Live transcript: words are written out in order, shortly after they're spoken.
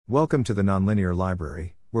Welcome to the Nonlinear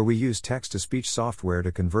Library, where we use text-to-speech software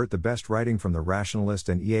to convert the best writing from the rationalist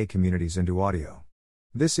and EA communities into audio.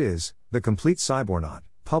 This is the Compleat Cybornaut,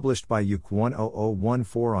 published by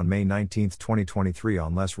ukc10014 on May 19, 2023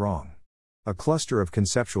 on Less Wrong. A cluster of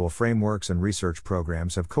conceptual frameworks and research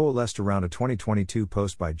programs have coalesced around a 2022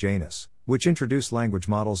 post by Janus, which introduced language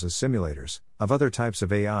models as simulators of other types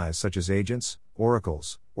of AIs such as agents,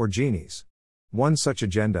 oracles, or genies. One such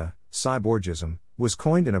agenda, cyborgism, was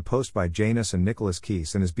coined in a post by Janus and Nicholas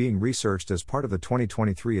Keese and is being researched as part of the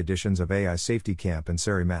 2023 editions of AI Safety Camp and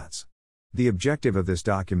Sari Matz. The objective of this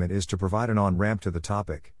document is to provide an on-ramp to the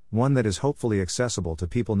topic, one that is hopefully accessible to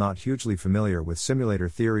people not hugely familiar with simulator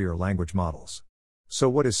theory or language models. So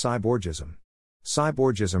what is cyborgism?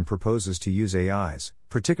 Cyborgism proposes to use AIs,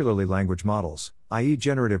 particularly language models, i.e.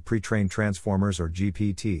 generative pre-trained transformers or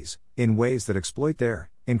GPTs, in ways that exploit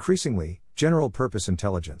their, increasingly, general-purpose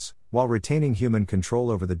intelligence, while retaining human control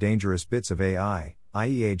over the dangerous bits of AI,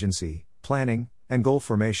 i.e. agency, planning, and goal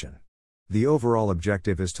formation. The overall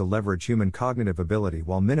objective is to leverage human cognitive ability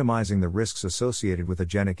while minimizing the risks associated with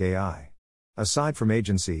agentic AI. Aside from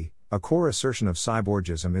agency, a core assertion of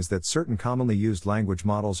cyborgism is that certain commonly used language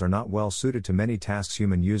models are not well suited to many tasks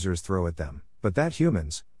human users throw at them, but that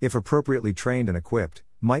humans, if appropriately trained and equipped,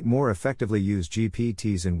 might more effectively use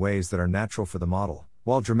GPTs in ways that are natural for the model,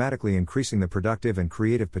 while dramatically increasing the productive and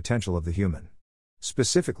creative potential of the human.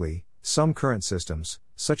 Specifically, some current systems,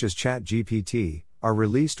 such as ChatGPT, are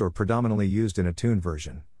released or predominantly used in a tuned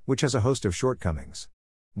version, which has a host of shortcomings.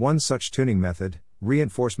 One such tuning method,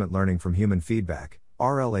 reinforcement learning from human feedback,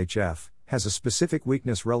 RLHF, has a specific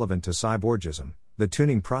weakness relevant to cyborgism. The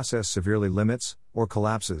tuning process severely limits, or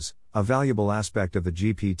collapses, a valuable aspect of the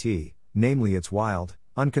GPT, namely its wild,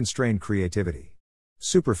 unconstrained creativity.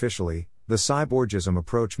 Superficially, the cyborgism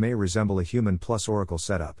approach may resemble a human plus oracle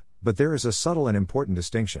setup, but there is a subtle and important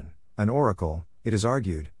distinction. An oracle, it is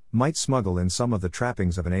argued, might smuggle in some of the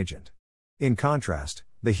trappings of an agent. In contrast,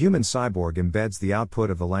 the human cyborg embeds the output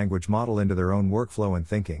of the language model into their own workflow and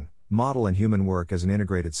thinking, model and human work as an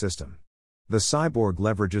integrated system. The cyborg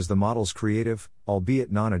leverages the model's creative, albeit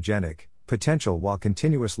non-agentic, potential while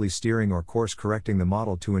continuously steering or course-correcting the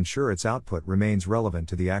model to ensure its output remains relevant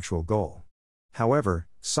to the actual goal. However,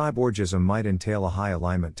 cyborgism might entail a high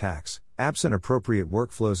alignment tax, absent appropriate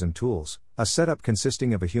workflows and tools. A setup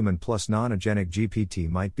consisting of a human plus non-agentic GPT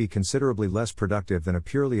might be considerably less productive than a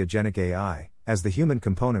purely agentic AI, as the human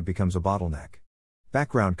component becomes a bottleneck.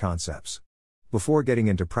 Background concepts. Before getting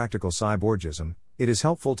into practical cyborgism, it is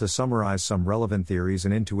helpful to summarize some relevant theories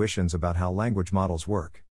and intuitions about how language models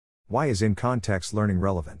work. Why is in-context learning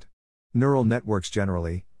relevant? Neural networks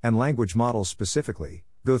generally, and language models specifically,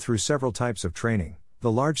 go through several types of training.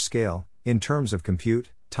 The large scale, in terms of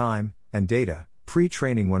compute, time, and data,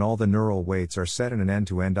 pre-training when all the neural weights are set in an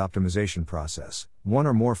end-to-end optimization process, one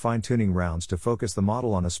or more fine-tuning rounds to focus the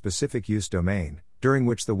model on a specific use domain, during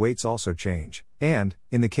which the weights also change, and,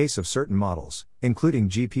 in the case of certain models, including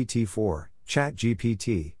GPT-4,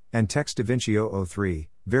 ChatGPT, and TextDaVinci 003,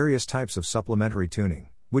 various types of supplementary tuning,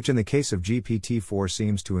 which in the case of GPT-4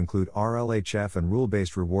 seems to include RLHF and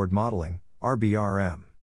rule-based reward modeling, RBRM.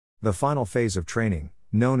 The final phase of training,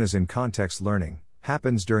 known as in-context learning,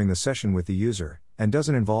 happens during the session with the user, and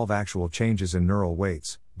doesn't involve actual changes in neural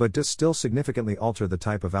weights, but does still significantly alter the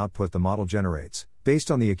type of output the model generates,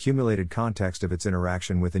 based on the accumulated context of its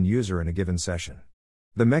interaction with an user in a given session.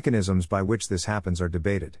 The mechanisms by which this happens are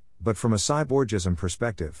debated, but from a cyborgism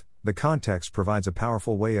perspective, the context provides a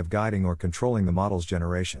powerful way of guiding or controlling the model's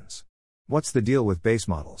generations. What's the deal with base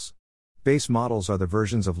models? Base models are the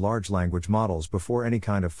versions of large language models before any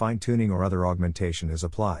kind of fine-tuning or other augmentation is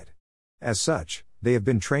applied. As such, they have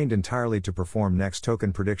been trained entirely to perform next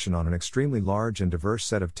token prediction on an extremely large and diverse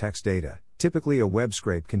set of text data, typically a web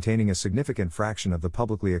scrape containing a significant fraction of the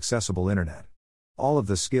publicly accessible internet. All of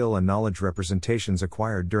the skill and knowledge representations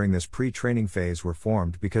acquired during this pre-training phase were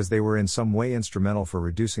formed because they were in some way instrumental for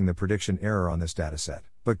reducing the prediction error on this dataset,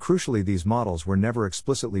 but crucially these models were never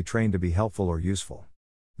explicitly trained to be helpful or useful.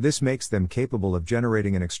 This makes them capable of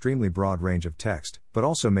generating an extremely broad range of text, but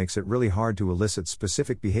also makes it really hard to elicit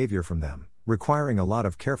specific behavior from them, requiring a lot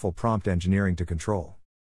of careful prompt engineering to control.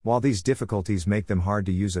 While these difficulties make them hard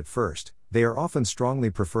to use at first, they are often strongly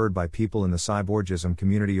preferred by people in the cyborgism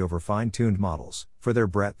community over fine-tuned models, for their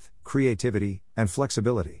breadth, creativity, and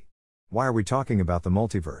flexibility. Why are we talking about the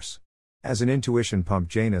multiverse? As an intuition pump,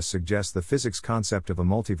 Janus suggests the physics concept of a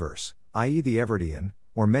multiverse, i.e. the Everettian,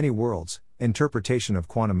 or many worlds, interpretation of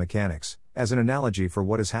quantum mechanics, as an analogy for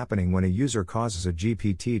what is happening when a user causes a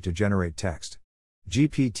GPT to generate text.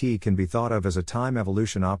 GPT can be thought of as a time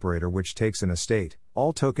evolution operator which takes in a state,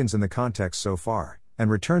 all tokens in the context so far, and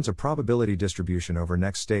returns a probability distribution over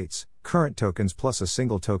next states, current tokens plus a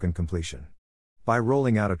single token completion. By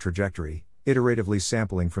rolling out a trajectory, iteratively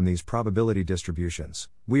sampling from these probability distributions,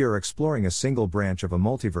 we are exploring a single branch of a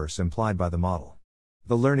multiverse implied by the model.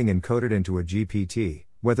 The learning encoded into a GPT,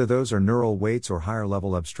 whether those are neural weights or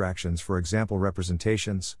higher-level abstractions, for example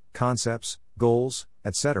representations, concepts, goals,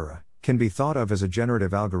 etc., can be thought of as a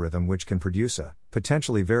generative algorithm which can produce a,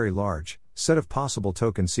 potentially very large, set of possible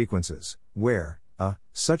token sequences, where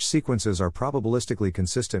such sequences are probabilistically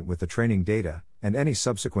consistent with the training data, and any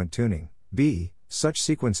subsequent tuning. Such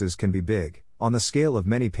sequences can be big, on the scale of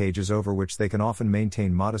many pages over which they can often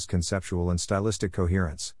maintain modest conceptual and stylistic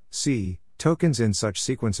coherence. Tokens in such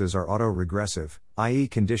sequences are auto-regressive, i.e.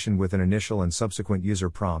 conditioned with an initial and subsequent user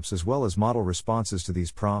prompts as well as model responses to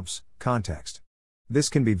these prompts, context. This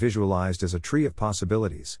can be visualized as a tree of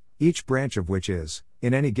possibilities, each branch of which is,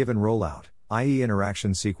 in any given rollout, i.e.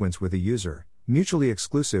 interaction sequence with a user, mutually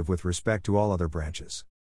exclusive with respect to all other branches.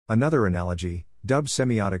 Another analogy, dubbed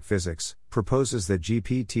semiotic physics, proposes that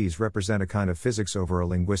GPTs represent a kind of physics over a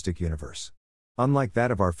linguistic universe. Unlike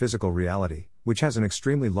that of our physical reality, which has an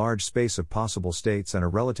extremely large space of possible states and a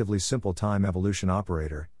relatively simple time evolution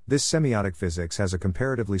operator, this semiotic physics has a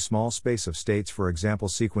comparatively small space of states, for example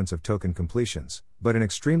sequence of token completions, but an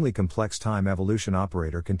extremely complex time evolution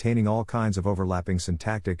operator containing all kinds of overlapping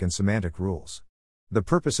syntactic and semantic rules. The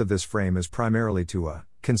purpose of this frame is primarily to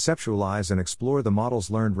conceptualize and explore the model's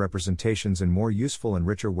learned representations in more useful and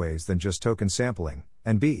richer ways than just token sampling,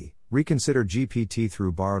 and reconsider GPT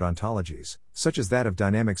through borrowed ontologies, such as that of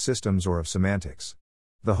dynamic systems or of semantics.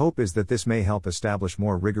 The hope is that this may help establish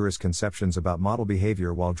more rigorous conceptions about model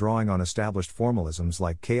behavior while drawing on established formalisms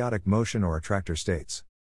like chaotic motion or attractor states.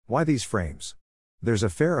 Why these frames? There's a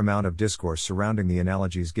fair amount of discourse surrounding the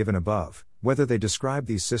analogies given above, whether they describe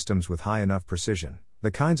these systems with high enough precision,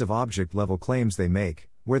 the kinds of object-level claims they make,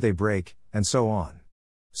 where they break, and so on.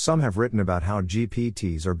 Some have written about how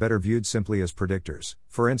GPTs are better viewed simply as predictors,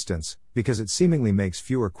 for instance, because it seemingly makes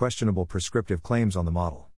fewer questionable prescriptive claims on the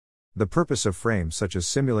model. The purpose of frames such as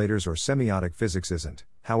simulators or semiotic physics isn't,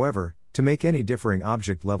 however, to make any differing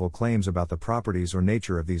object-level claims about the properties or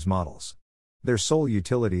nature of these models. Their sole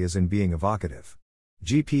utility is in being evocative.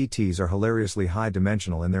 GPTs are hilariously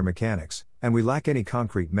high-dimensional in their mechanics, and we lack any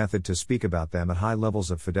concrete method to speak about them at high levels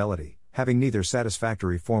of fidelity, having neither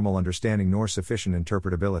satisfactory formal understanding nor sufficient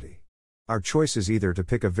interpretability. Our choice is either to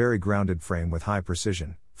pick a very grounded frame with high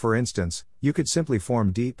precision. For instance, you could simply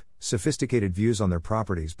form deep, sophisticated views on their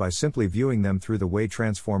properties by simply viewing them through the way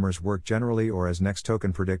transformers work generally or as next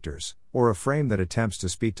token predictors, or a frame that attempts to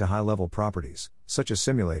speak to high-level properties, such as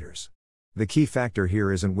simulators. The key factor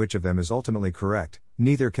here isn't which of them is ultimately correct,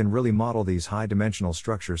 neither can really model these high-dimensional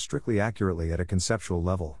structures strictly accurately at a conceptual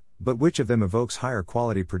level, but which of them evokes higher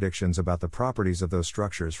quality predictions about the properties of those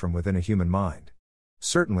structures from within a human mind.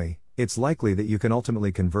 Certainly, it's likely that you can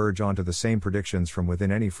ultimately converge onto the same predictions from within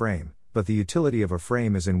any frame, but the utility of a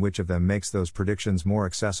frame is in which of them makes those predictions more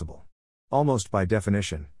accessible. Almost by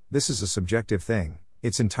definition, this is a subjective thing.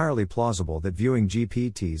 It's entirely plausible that viewing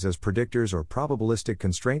GPTs as predictors or probabilistic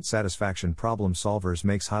constraint satisfaction problem solvers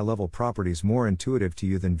makes high-level properties more intuitive to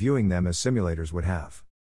you than viewing them as simulators would have.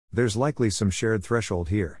 There's likely some shared threshold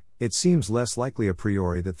here. It seems less likely a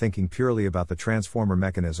priori that thinking purely about the transformer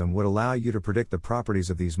mechanism would allow you to predict the properties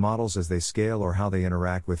of these models as they scale or how they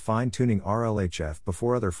interact with fine-tuning RLHF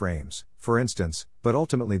before other frames, for instance, but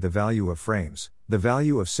ultimately the value of frames, the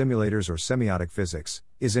value of simulators or semiotic physics,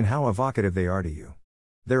 is in how evocative they are to you.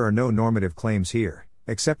 There are no normative claims here,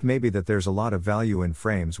 except maybe that there's a lot of value in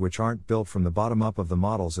frames which aren't built from the bottom up of the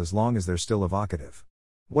models as long as they're still evocative.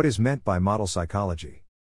 What is meant by model psychology?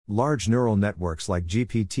 Large neural networks like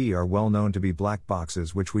GPT are well known to be black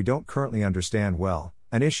boxes which we don't currently understand well,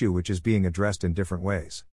 an issue which is being addressed in different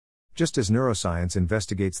ways. Just as neuroscience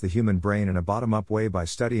investigates the human brain in a bottom-up way by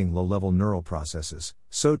studying low-level neural processes,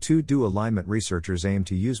 so too do alignment researchers aim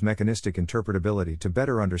to use mechanistic interpretability to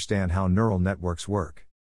better understand how neural networks work.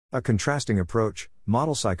 A contrasting approach,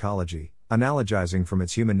 model psychology, analogizing from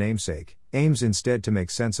its human namesake, aims instead to make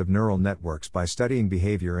sense of neural networks by studying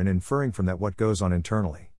behavior and inferring from that what goes on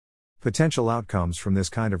internally. Potential outcomes from this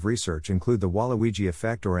kind of research include the Waluigi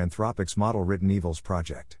effect or Anthropic's Model Written Evils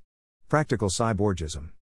project. Practical cyborgism.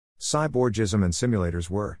 Cyborgism and simulators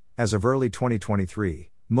were, as of early 2023,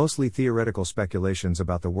 mostly theoretical speculations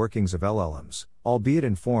about the workings of LLMs, albeit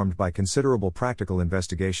informed by considerable practical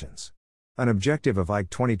investigations. An objective of IC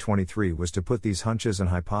 2023 was to put these hunches and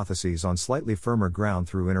hypotheses on slightly firmer ground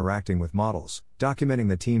through interacting with models, documenting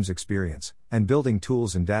the team's experience, and building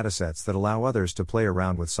tools and datasets that allow others to play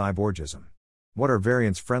around with cyborgism. What are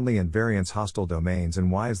variance-friendly and variance-hostile domains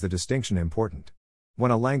and why is the distinction important? When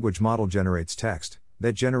a language model generates text,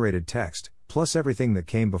 that generated text, plus everything that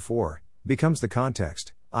came before, becomes the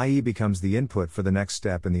context, i.e., becomes the input for the next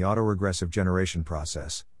step in the autoregressive generation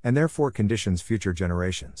process, and therefore conditions future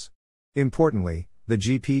generations. Importantly, the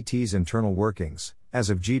GPT's internal workings, as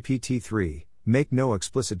of GPT-3, make no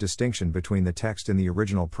explicit distinction between the text in the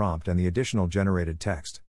original prompt and the additional generated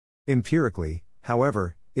text. Empirically,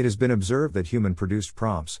 however, it has been observed that human-produced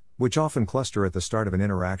prompts, which often cluster at the start of an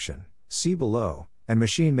interaction, see below, and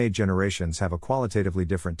machine-made generations have a qualitatively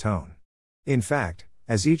different tone. In fact,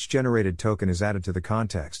 as each generated token is added to the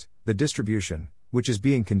context, the distribution, which is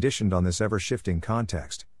being conditioned on this ever-shifting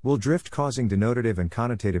context, will drift, causing denotative and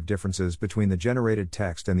connotative differences between the generated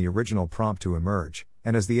text and the original prompt to emerge,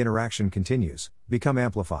 and as the interaction continues, become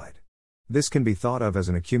amplified. This can be thought of as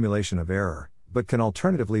an accumulation of error, but can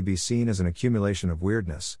alternatively be seen as an accumulation of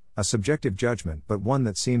weirdness, a subjective judgment but one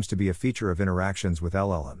that seems to be a feature of interactions with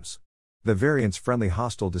LLMs. The variance-friendly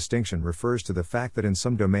hostile distinction refers to the fact that in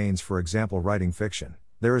some domains, for example writing fiction,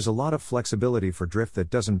 there is a lot of flexibility for drift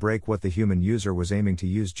that doesn't break what the human user was aiming to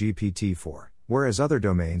use GPT for, whereas other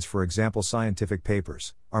domains, for example scientific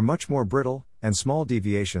papers, are much more brittle, and small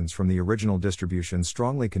deviations from the original distribution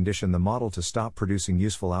strongly condition the model to stop producing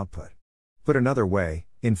useful output. Put another way,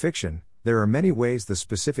 in fiction, there are many ways the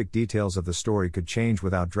specific details of the story could change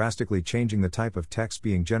without drastically changing the type of text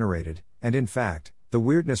being generated, and in fact, the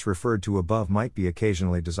weirdness referred to above might be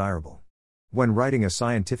occasionally desirable. When writing a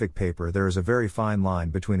scientific paper, there is a very fine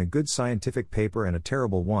line between a good scientific paper and a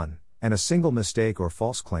terrible one, and a single mistake or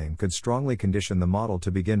false claim could strongly condition the model to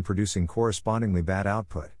begin producing correspondingly bad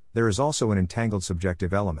output. There is also an entangled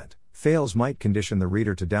subjective element. Fails might condition the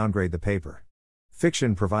reader to downgrade the paper.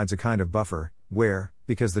 Fiction provides a kind of buffer, where,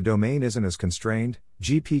 because the domain isn't as constrained,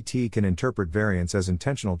 GPT can interpret variance as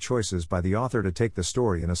intentional choices by the author to take the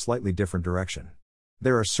story in a slightly different direction.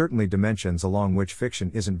 There are certainly dimensions along which fiction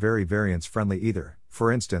isn't very variance-friendly either.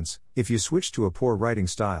 For instance, if you switch to a poor writing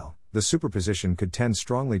style, the superposition could tend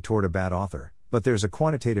strongly toward a bad author, but there's a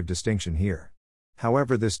quantitative distinction here.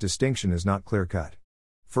 However, this distinction is not clear-cut.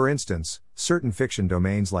 For instance, certain fiction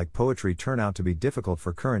domains like poetry turn out to be difficult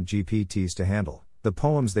for current GPTs to handle. The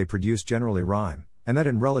poems they produce generally rhyme, and that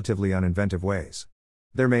in relatively uninventive ways.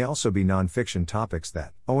 There may also be non-fiction topics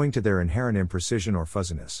that, owing to their inherent imprecision or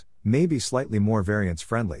fuzziness, may be slightly more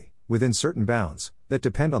variance-friendly, within certain bounds, that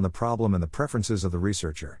depend on the problem and the preferences of the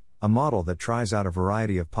researcher. A model that tries out a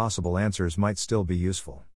variety of possible answers might still be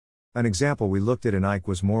useful. An example we looked at in Ike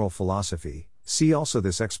was moral philosophy. See also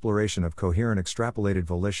this exploration of coherent extrapolated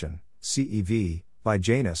volition, CEV, by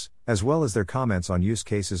Janus, as well as their comments on use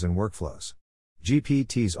cases and workflows.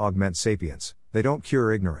 GPTs augment sapience, they don't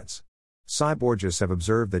cure ignorance. Cyborgists have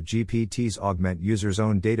observed that GPTs augment users'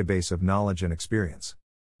 own database of knowledge and experience.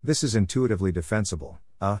 This is intuitively defensible.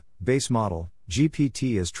 A base model,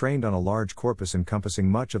 GPT is trained on a large corpus encompassing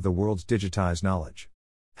much of the world's digitized knowledge.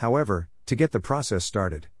 However, to get the process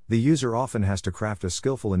started, the user often has to craft a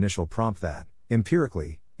skillful initial prompt that,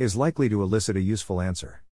 empirically, is likely to elicit a useful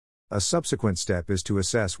answer. A subsequent step is to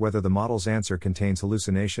assess whether the model's answer contains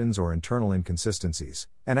hallucinations or internal inconsistencies,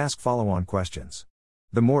 and ask follow-on questions.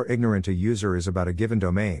 The more ignorant a user is about a given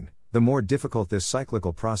domain, the more difficult this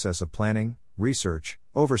cyclical process of planning, research,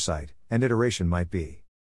 oversight, and iteration might be.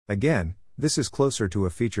 Again, this is closer to a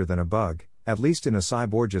feature than a bug, at least in a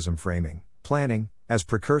cyborgism framing. Planning, as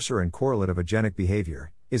precursor and correlate of agentic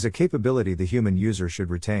behavior, is a capability the human user should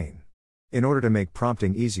retain. In order to make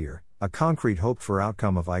prompting easier, a concrete hoped-for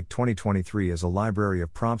outcome of Ike 2023 is a library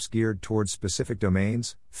of prompts geared towards specific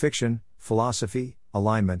domains, fiction, philosophy,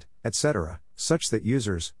 alignment, etc., such that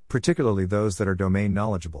users, particularly those that are domain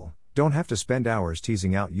knowledgeable, don't have to spend hours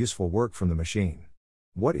teasing out useful work from the machine.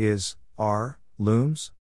 What are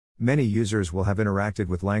LUMs? Many users will have interacted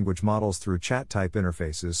with language models through chat-type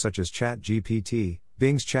interfaces such as ChatGPT,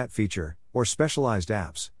 Bing's chat feature, or specialized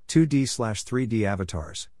apps, 2D/3D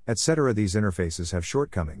avatars, etc. These interfaces have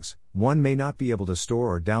shortcomings. One may not be able to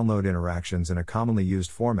store or download interactions in a commonly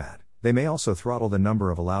used format. They may also throttle the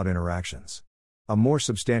number of allowed interactions. A more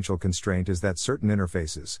substantial constraint is that certain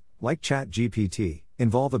interfaces, like ChatGPT,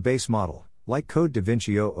 involve a base model, like Code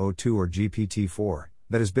DaVinci 002 or GPT-4,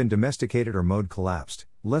 that has been domesticated or mode collapsed,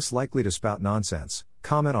 less likely to spout nonsense,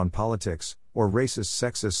 comment on politics, or racist,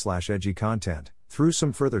 sexist/edgy content, through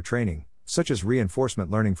some further training, such as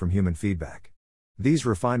reinforcement learning from human feedback. These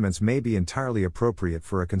refinements may be entirely appropriate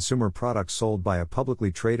for a consumer product sold by a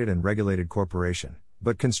publicly traded and regulated corporation,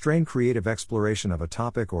 but constrain creative exploration of a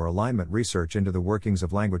topic or alignment research into the workings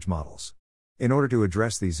of language models. In order to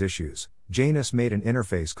address these issues, Janus made an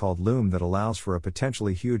interface called Loom that allows for a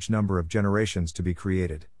potentially huge number of generations to be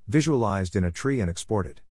created, visualized in a tree and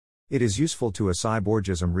exported. It is useful to a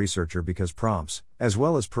cyborgism researcher because prompts, as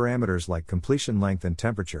well as parameters like completion length and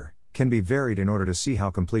temperature, can be varied in order to see how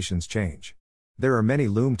completions change. There are many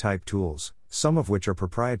Loom-type tools, some of which are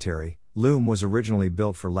proprietary. Loom was originally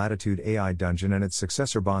built for Latitude AI Dungeon and its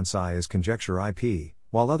successor Bonsai is Conjecture IP,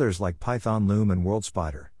 while others like Python Loom and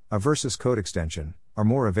WorldSpider, a Versus code extension, are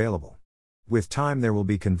more available. With time there will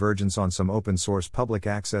be convergence on some open-source public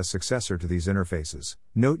access successor to these interfaces.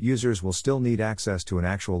 Note users will still need access to an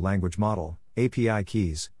actual language model, API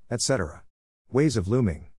keys, etc. Ways of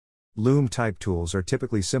looming. Loom-type tools are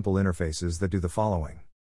typically simple interfaces that do the following.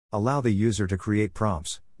 Allow the user to create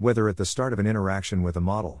prompts, whether at the start of an interaction with a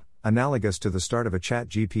model, analogous to the start of a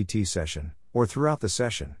ChatGPT session, or throughout the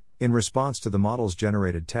session, in response to the model's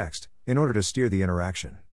generated text, in order to steer the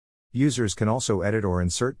interaction. Users can also edit or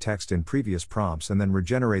insert text in previous prompts and then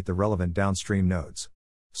regenerate the relevant downstream nodes.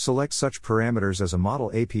 Select such parameters as a model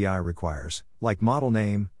API requires, like model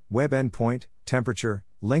name, web endpoint, temperature,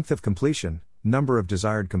 length of completion, number of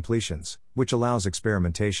desired completions, which allows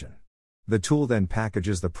experimentation. The tool then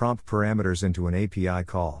packages the prompt parameters into an API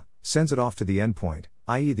call, sends it off to the endpoint,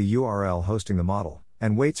 i.e. the URL hosting the model,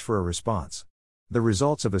 and waits for a response. The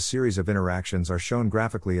results of a series of interactions are shown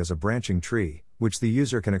graphically as a branching tree, which the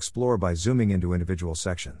user can explore by zooming into individual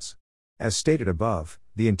sections. As stated above,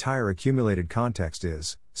 the entire accumulated context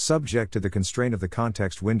is, subject to the constraint of the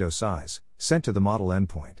context window size, sent to the model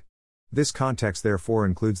endpoint. This context therefore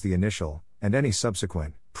includes the initial, and any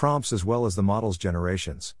subsequent, prompts as well as the model's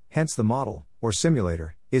generations, hence the model, or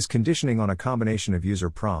simulator, is conditioning on a combination of user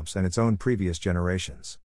prompts and its own previous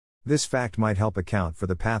generations. This fact might help account for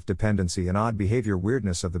the path dependency and odd behavior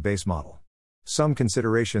weirdness of the base model. Some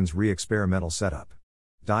considerations re-experimental setup.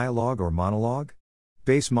 Dialogue or monologue?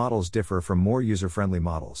 Base models differ from more user-friendly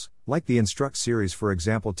models, like the Instruct series, for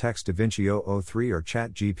example Text DaVinci 003 or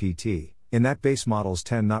ChatGPT, in that base models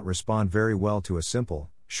tend not respond very well to a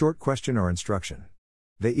simple, short question or instruction.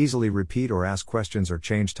 They easily repeat or ask questions or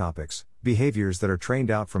change topics, behaviors that are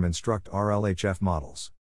trained out from Instruct RLHF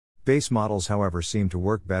models. Base models, however, seem to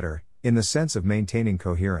work better, in the sense of maintaining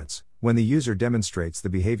coherence, when the user demonstrates the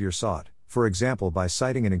behavior sought, for example by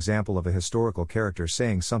citing an example of a historical character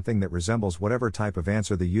saying something that resembles whatever type of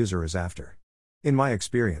answer the user is after. In my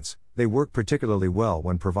experience, they work particularly well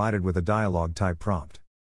when provided with a dialogue-type prompt.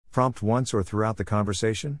 Prompt once or throughout the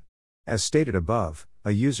conversation? As stated above,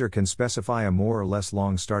 a user can specify a more or less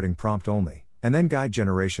long starting prompt only, and then guide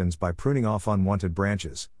generations by pruning off unwanted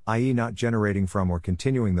branches, i.e. not generating from or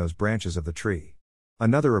continuing those branches of the tree.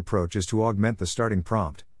 Another approach is to augment the starting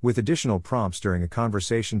prompt, with additional prompts during a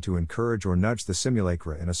conversation to encourage or nudge the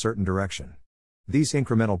simulacra in a certain direction. These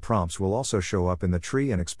incremental prompts will also show up in the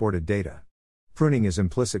tree and exported data. Pruning is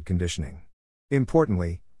implicit conditioning.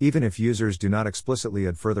 Importantly, even if users do not explicitly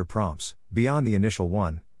add further prompts, beyond the initial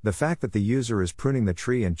one, the fact that the user is pruning the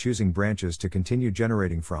tree and choosing branches to continue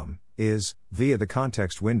generating from, is, via the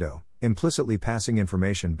context window, implicitly passing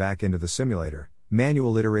information back into the simulator,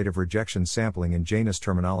 manual iterative rejection sampling in Janus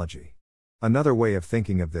terminology. Another way of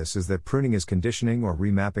thinking of this is that pruning is conditioning or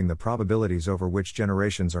remapping the probabilities over which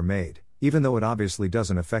generations are made, even though it obviously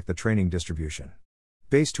doesn't affect the training distribution.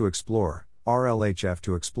 Base to explore, RLHF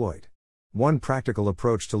to exploit. One practical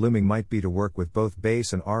approach to looming might be to work with both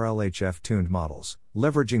base and RLHF tuned models,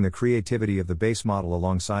 leveraging the creativity of the base model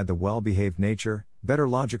alongside the well-behaved nature, better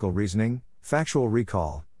logical reasoning, factual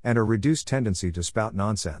recall, and a reduced tendency to spout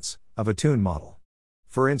nonsense, of a tuned model.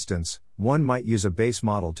 For instance, one might use a base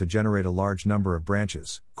model to generate a large number of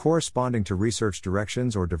branches, corresponding to research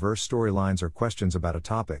directions or diverse storylines or questions about a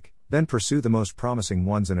topic, then pursue the most promising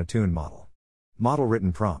ones in a tuned model.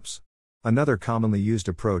 Model-written prompts. Another commonly used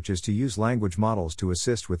approach is to use language models to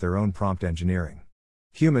assist with their own prompt engineering.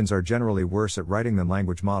 Humans are generally worse at writing than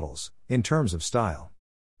language models, in terms of style.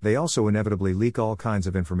 They also inevitably leak all kinds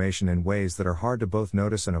of information in ways that are hard to both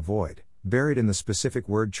notice and avoid, buried in the specific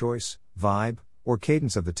word choice, vibe, or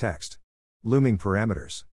cadence of the text. Looming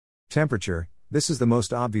parameters. Temperature. This is the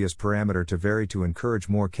most obvious parameter to vary to encourage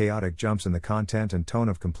more chaotic jumps in the content and tone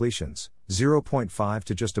of completions. 0.5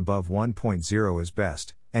 to just above 1.0 is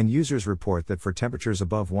best, and users report that for temperatures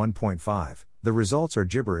above 1.5, the results are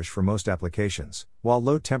gibberish for most applications, while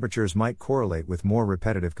low temperatures might correlate with more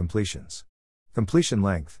repetitive completions. Completion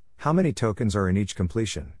length. How many tokens are in each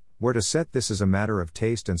completion? Where to set this is a matter of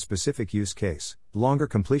taste and specific use case. Longer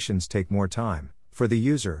completions take more time for the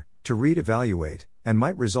user to read, evaluate, and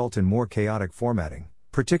might result in more chaotic formatting,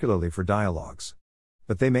 particularly for dialogues.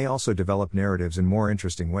 But they may also develop narratives in more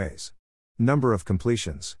interesting ways. Number of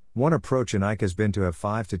completions. One approach in IC has been to have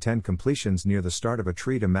 5 to 10 completions near the start of a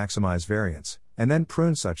tree to maximize variance, and then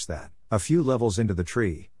prune such that, a few levels into the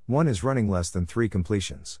tree, one is running less than 3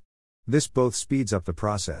 completions. This both speeds up the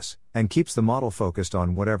process and keeps the model focused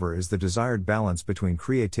on whatever is the desired balance between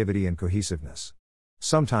creativity and cohesiveness.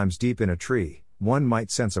 Sometimes deep in a tree, one might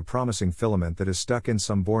sense a promising filament that is stuck in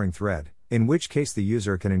some boring thread, in which case the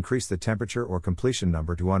user can increase the temperature or completion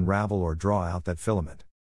number to unravel or draw out that filament.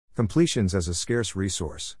 Completions as a scarce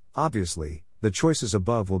resource. Obviously, the choices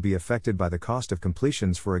above will be affected by the cost of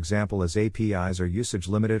completions. For example, as APIs are usage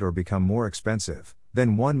limited or become more expensive,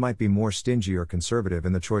 then one might be more stingy or conservative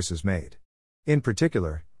in the choices made. In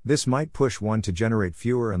particular, this might push one to generate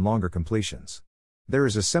fewer and longer completions. There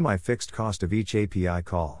is a semi-fixed cost of each API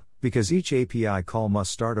call, because each API call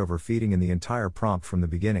must start over feeding in the entire prompt from the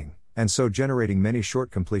beginning, and so generating many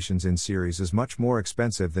short completions in series is much more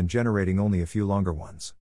expensive than generating only a few longer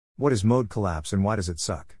ones. What is mode collapse and why does it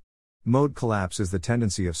suck? Mode collapse is the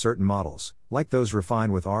tendency of certain models, like those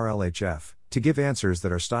refined with RLHF, to give answers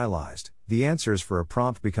that are stylized. The answers for a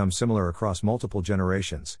prompt become similar across multiple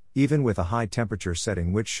generations, even with a high temperature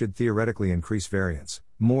setting, which should theoretically increase variance,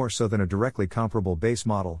 more so than a directly comparable base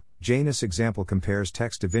model. Janus example compares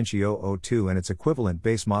text DaVinci 002 and its equivalent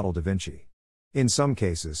base model DaVinci. In some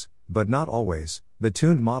cases, but not always, the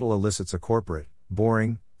tuned model elicits a corporate,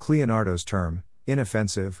 boring, Leonardo's term,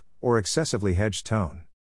 inoffensive, or excessively hedged tone.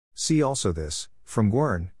 See also this, from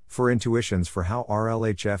Gwern, for intuitions for how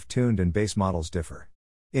RLHF tuned and base models differ.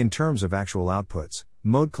 In terms of actual outputs,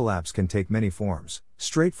 mode collapse can take many forms: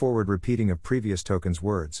 straightforward repeating of previous tokens'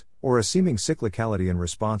 words, or a seeming cyclicality in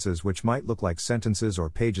responses which might look like sentences or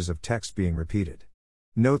pages of text being repeated.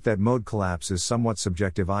 Note that mode collapse is somewhat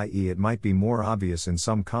subjective, i.e., it might be more obvious in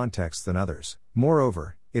some contexts than others.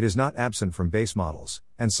 Moreover, it is not absent from base models,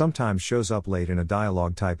 and sometimes shows up late in a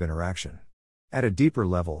dialogue-type interaction. At a deeper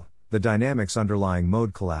level, the dynamics underlying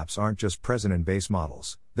mode collapse aren't just present in base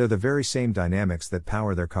models, they're the very same dynamics that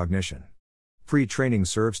power their cognition. Pre-training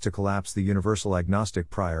serves to collapse the universal agnostic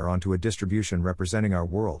prior onto a distribution representing our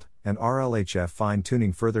world, and RLHF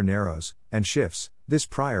fine-tuning further narrows and shifts this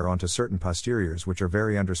prior onto certain posteriors which are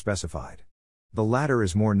very underspecified. The latter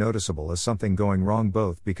is more noticeable as something going wrong,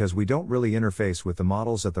 both because we don't really interface with the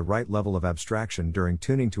models at the right level of abstraction during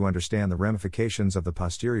tuning to understand the ramifications of the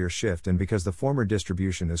posterior shift, and because the former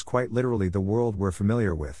distribution is quite literally the world we're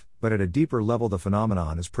familiar with, but at a deeper level the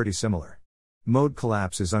phenomenon is pretty similar. Mode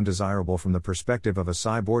collapse is undesirable from the perspective of a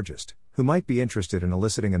cyborgist, who might be interested in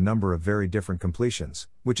eliciting a number of very different completions,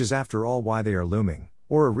 which is after all why they are looming,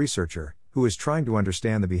 or a researcher, who is trying to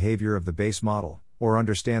understand the behavior of the base model, or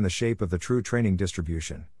understand the shape of the true training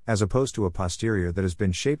distribution, as opposed to a posterior that has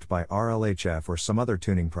been shaped by RLHF or some other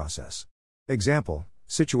tuning process. Example: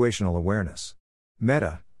 situational awareness.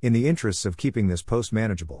 Meta, in the interests of keeping this post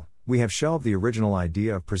manageable, we have shelved the original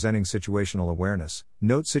idea of presenting situational awareness.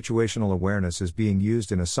 Note situational awareness is being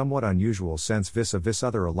used in a somewhat unusual sense vis-a-vis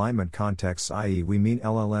other alignment contexts, i.e. we mean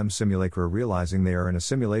LLM simulacra realizing they are in a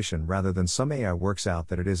simulation rather than some AI works out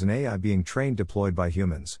that it is an AI being trained deployed by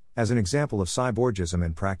humans, as an example of cyborgism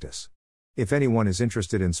in practice. If anyone is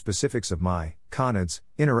interested in specifics of my, Conrad's,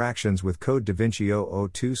 interactions with code DaVinci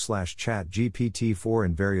 002/ChatGPT-4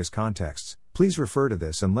 in various contexts, please refer to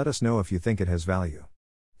this and let us know if you think it has value.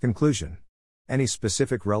 Conclusion. Any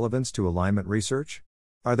specific relevance to alignment research?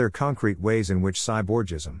 Are there concrete ways in which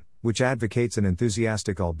cyborgism, which advocates an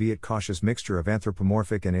enthusiastic albeit cautious mixture of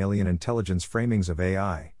anthropomorphic and alien intelligence framings of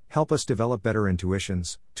AI, help us develop better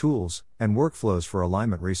intuitions, tools, and workflows for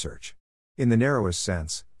alignment research? In the narrowest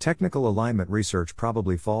sense, technical alignment research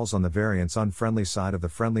probably falls on the variance-unfriendly side of the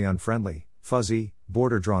friendly-unfriendly, fuzzy,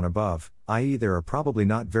 border drawn above, i.e. there are probably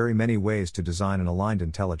not very many ways to design an aligned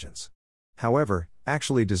intelligence. However,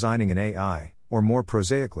 actually designing an AI, or more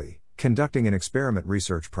prosaically, conducting an experiment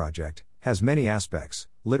research project, has many aspects: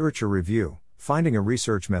 literature review, finding a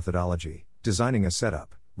research methodology, designing a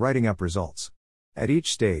setup, writing up results. At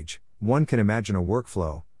each stage, one can imagine a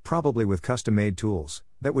workflow, probably with custom-made tools,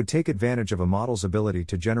 that would take advantage of a model's ability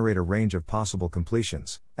to generate a range of possible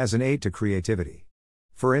completions, as an aid to creativity.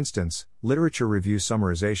 For instance, literature review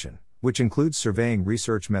summarization, which includes surveying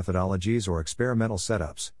research methodologies or experimental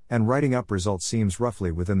setups, and writing up results, seems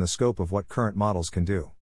roughly within the scope of what current models can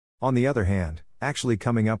do. On the other hand, actually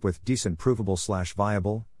coming up with decent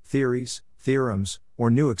provable/viable theories, theorems, or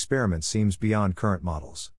new experiments seems beyond current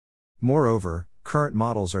models. Moreover, current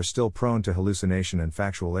models are still prone to hallucination and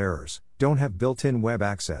factual errors, don't have built-in web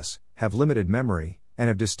access, have limited memory, and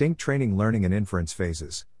have distinct training, learning, and inference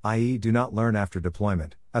phases, i.e. do not learn after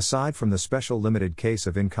deployment, aside from the special limited case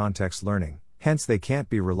of in-context learning, hence they can't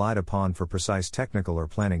be relied upon for precise technical or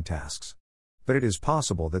planning tasks. But it is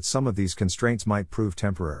possible that some of these constraints might prove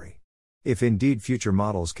temporary. If indeed future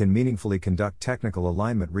models can meaningfully conduct technical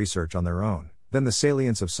alignment research on their own, then the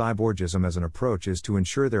salience of cyborgism as an approach is to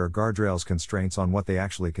ensure there are guardrails constraints on what they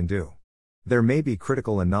actually can do. There may be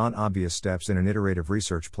critical and non-obvious steps in an iterative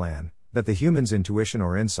research plan, that the human's intuition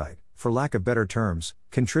or insight, for lack of better terms,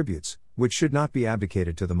 contributes, which should not be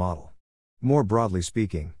abdicated to the model. More broadly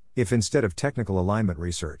speaking, if instead of technical alignment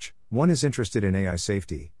research, one is interested in AI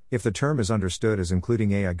safety, if the term is understood as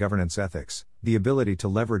including AI governance ethics, the ability to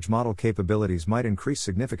leverage model capabilities might increase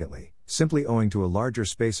significantly, simply owing to a larger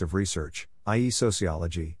space of research, i.e.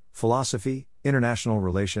 sociology, philosophy, international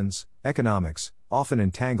relations, economics, often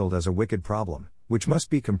entangled as a wicked problem, which must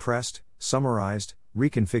be compressed, summarized,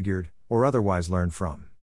 reconfigured, or otherwise learned from.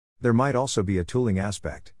 There might also be a tooling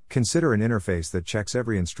aspect. Consider an interface that checks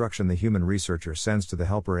every instruction the human researcher sends to the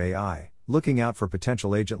helper AI, looking out for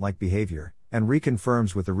potential agent-like behavior, and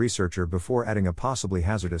reconfirms with the researcher before adding a possibly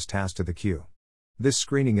hazardous task to the queue. This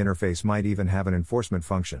screening interface might even have an enforcement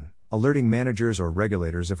function, alerting managers or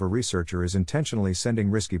regulators if a researcher is intentionally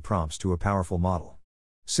sending risky prompts to a powerful model.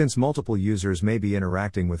 Since multiple users may be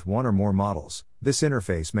interacting with one or more models, this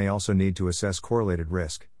interface may also need to assess correlated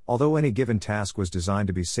risk. Although any given task was designed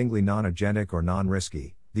to be singly non-agentic or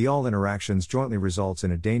non-risky, the all interactions jointly results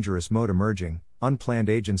in a dangerous mode emerging, unplanned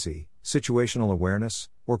agency, situational awareness,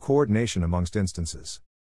 or coordination amongst instances.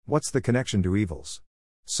 What's the connection to evils?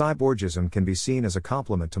 Cyborgism can be seen as a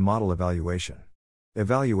complement to model evaluation.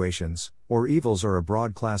 Evaluations, or evils, are a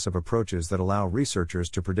broad class of approaches that allow researchers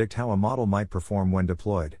to predict how a model might perform when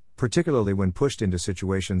deployed, particularly when pushed into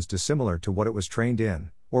situations dissimilar to what it was trained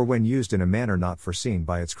in, or when used in a manner not foreseen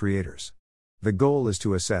by its creators. The goal is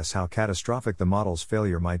to assess how catastrophic the model's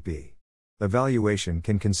failure might be. Evaluation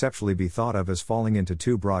can conceptually be thought of as falling into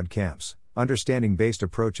two broad camps: understanding-based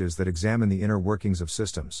approaches that examine the inner workings of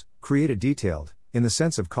systems, create a detailed, in the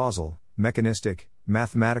sense of causal, mechanistic,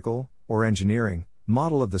 mathematical, or engineering,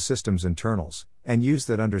 model of the system's internals, and use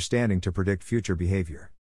that understanding to predict future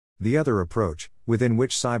behavior. The other approach, within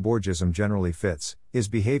which cyborgism generally fits, is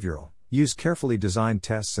behavioral. Use carefully designed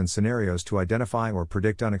tests and scenarios to identify or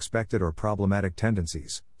predict unexpected or problematic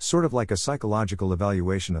tendencies, sort of like a psychological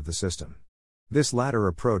evaluation of the system. This latter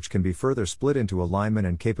approach can be further split into alignment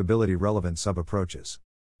and capability-relevant sub-approaches.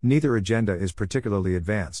 Neither agenda is particularly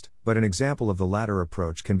advanced, but an example of the latter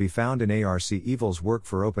approach can be found in ARC Evil's work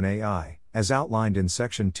for OpenAI, as outlined in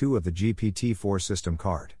Section 2 of the GPT-4 system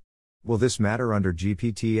card. Will this matter under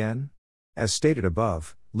GPT-N? As stated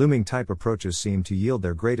above, looming-type approaches seem to yield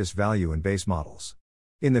their greatest value in base models.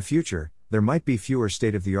 In the future, there might be fewer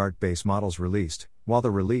state-of-the-art base models released, while the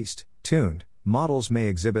released, tuned, models may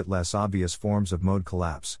exhibit less obvious forms of mode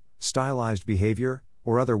collapse, stylized behavior,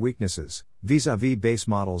 or other weaknesses, vis-à-vis base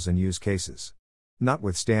models and use cases.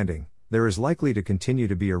 Notwithstanding, there is likely to continue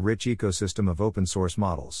to be a rich ecosystem of open-source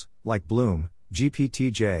models, like Bloom,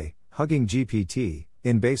 GPT-J, Hugging GPT,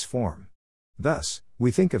 in base form. Thus, we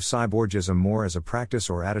think of cyborgism more as a practice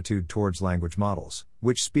or attitude towards language models,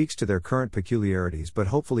 which speaks to their current peculiarities but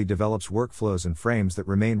hopefully develops workflows and frames that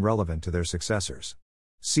remain relevant to their successors.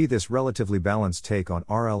 See this relatively balanced take on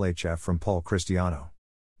RLHF from Paul Cristiano.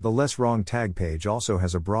 The Less Wrong tag page also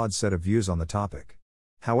has a broad set of views on the topic.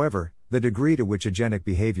 However, the degree to which agentic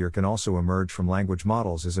behavior can also emerge from language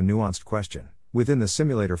models is a nuanced question. Within the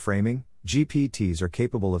simulator framing, GPTs are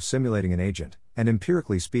capable of simulating an agent, and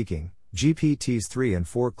empirically speaking, GPTs 3 and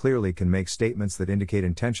 4 clearly can make statements that indicate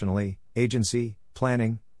intentionally, agency,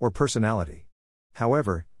 planning, or personality.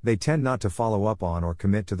 However, they tend not to follow up on or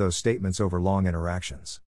commit to those statements over long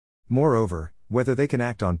interactions. Moreover, whether they can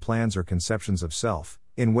act on plans or conceptions of self,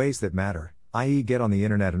 in ways that matter, i.e. get on the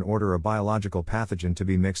internet and order a biological pathogen to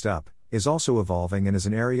be mixed up, is also evolving and is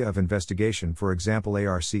an area of investigation. For example,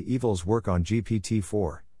 ARC Evil's work on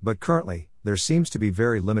GPT-4, but currently, there seems to be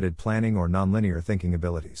very limited planning or nonlinear thinking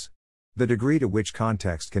abilities. The degree to which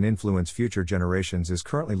context can influence future generations is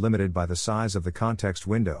currently limited by the size of the context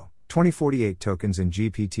window, 2048 tokens in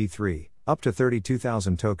GPT-3, up to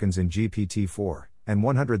 32,000 tokens in GPT-4, and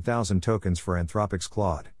 100,000 tokens for Anthropic's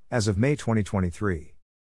Claude, as of May 2023.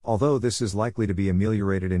 Although this is likely to be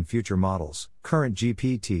ameliorated in future models, current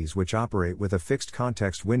GPTs which operate with a fixed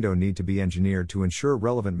context window need to be engineered to ensure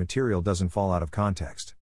relevant material doesn't fall out of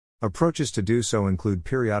context. Approaches to do so include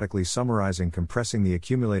periodically summarizing, compressing the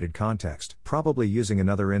accumulated context, probably using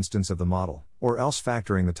another instance of the model, or else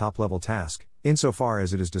factoring the top-level task, insofar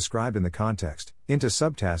as it is described in the context, into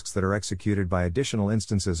subtasks that are executed by additional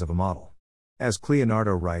instances of a model. As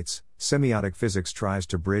Leonardo writes, semiotic physics tries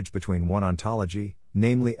to bridge between one ontology,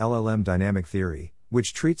 namely LLM dynamic theory,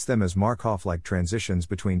 which treats them as Markov-like transitions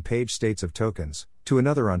between page states of tokens, to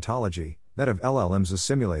another ontology, that of LLMs as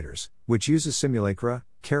simulators, which uses simulacra,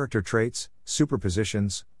 character traits,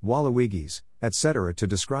 superpositions, Waluigis, etc. to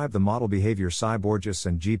describe the model behavior cyborgists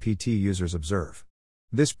and GPT users observe.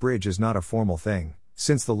 This bridge is not a formal thing,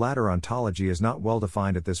 since the latter ontology is not well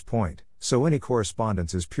defined at this point, so any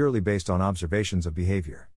correspondence is purely based on observations of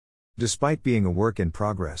behavior. Despite being a work in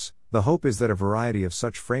progress, the hope is that a variety of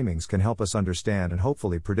such framings can help us understand and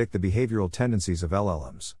hopefully predict the behavioral tendencies of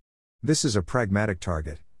LLMs. This is a pragmatic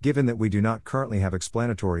target, given that we do not currently have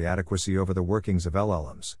explanatory adequacy over the workings of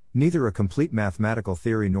LLMs, neither a complete mathematical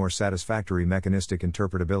theory nor satisfactory mechanistic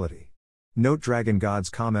interpretability. Note Dragon God's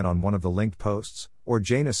comment on one of the linked posts, or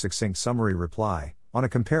Janus' succinct summary reply, on a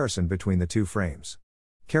comparison between the two frames.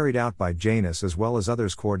 Carried out by Janus as well as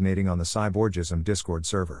others coordinating on the Cyborgism Discord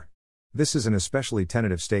server. This is an especially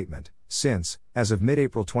tentative statement, since, as of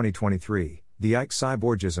mid-April 2023, the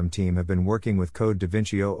Cyborgism team have been working with Code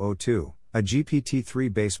DaVinci 002, a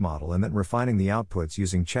GPT-3 base model, and then refining the outputs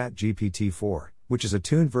using ChatGPT-4, which is a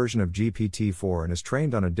tuned version of GPT-4 and is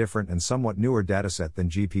trained on a different and somewhat newer dataset than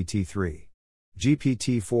GPT-3.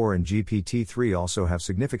 GPT-4 and GPT-3 also have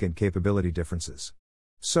significant capability differences.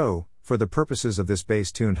 So, for the purposes of this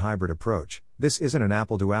base-tuned hybrid approach, this isn't an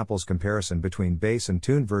apple-to-apples comparison between base and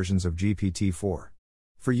tuned versions of GPT-4.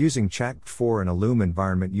 For using GPT-4 in a Loom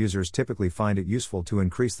environment, users typically find it useful to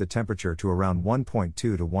increase the temperature to around 1.2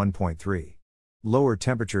 to 1.3. Lower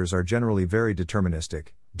temperatures are generally very deterministic,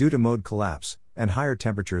 due to mode collapse, and higher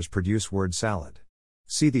temperatures produce word salad.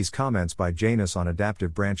 See these comments by Janus on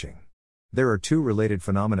adaptive branching. There are two related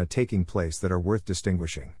phenomena taking place that are worth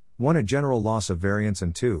distinguishing. 1. A general loss of variance,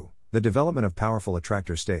 and 2. The development of powerful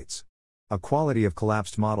attractor states. A quality of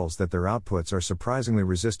collapsed models that their outputs are surprisingly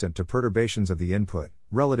resistant to perturbations of the input,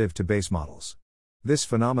 relative to base models. This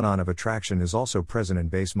phenomenon of attraction is also present in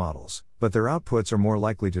base models, but their outputs are more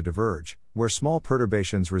likely to diverge, where small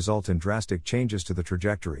perturbations result in drastic changes to the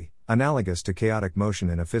trajectory, analogous to chaotic motion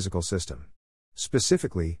in a physical system.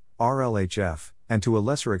 Specifically, RLHF, and to a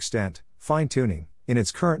lesser extent, fine-tuning, in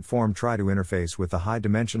its current form try to interface with the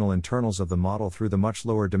high-dimensional internals of the model through the much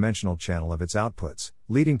lower dimensional channel of its outputs,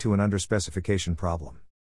 leading to an underspecification problem.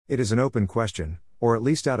 It is an open question, or at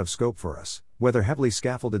least out of scope for us, whether heavily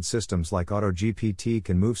scaffolded systems like AutoGPT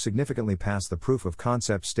can move significantly past the proof of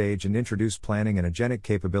concept stage and introduce planning and agentic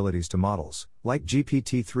capabilities to models, like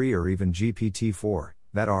GPT-3 or even GPT-4,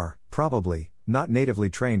 that are, probably, not natively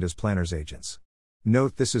trained as planners agents.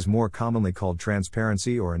 Note this is more commonly called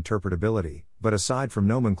transparency or interpretability, but aside from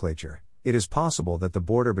nomenclature, it is possible that the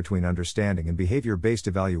border between understanding and behavior-based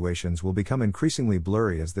evaluations will become increasingly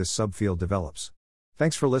blurry as this subfield develops.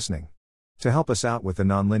 Thanks for listening. To help us out with the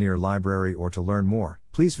nonlinear library or to learn more,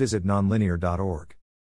 please visit nonlinear.org.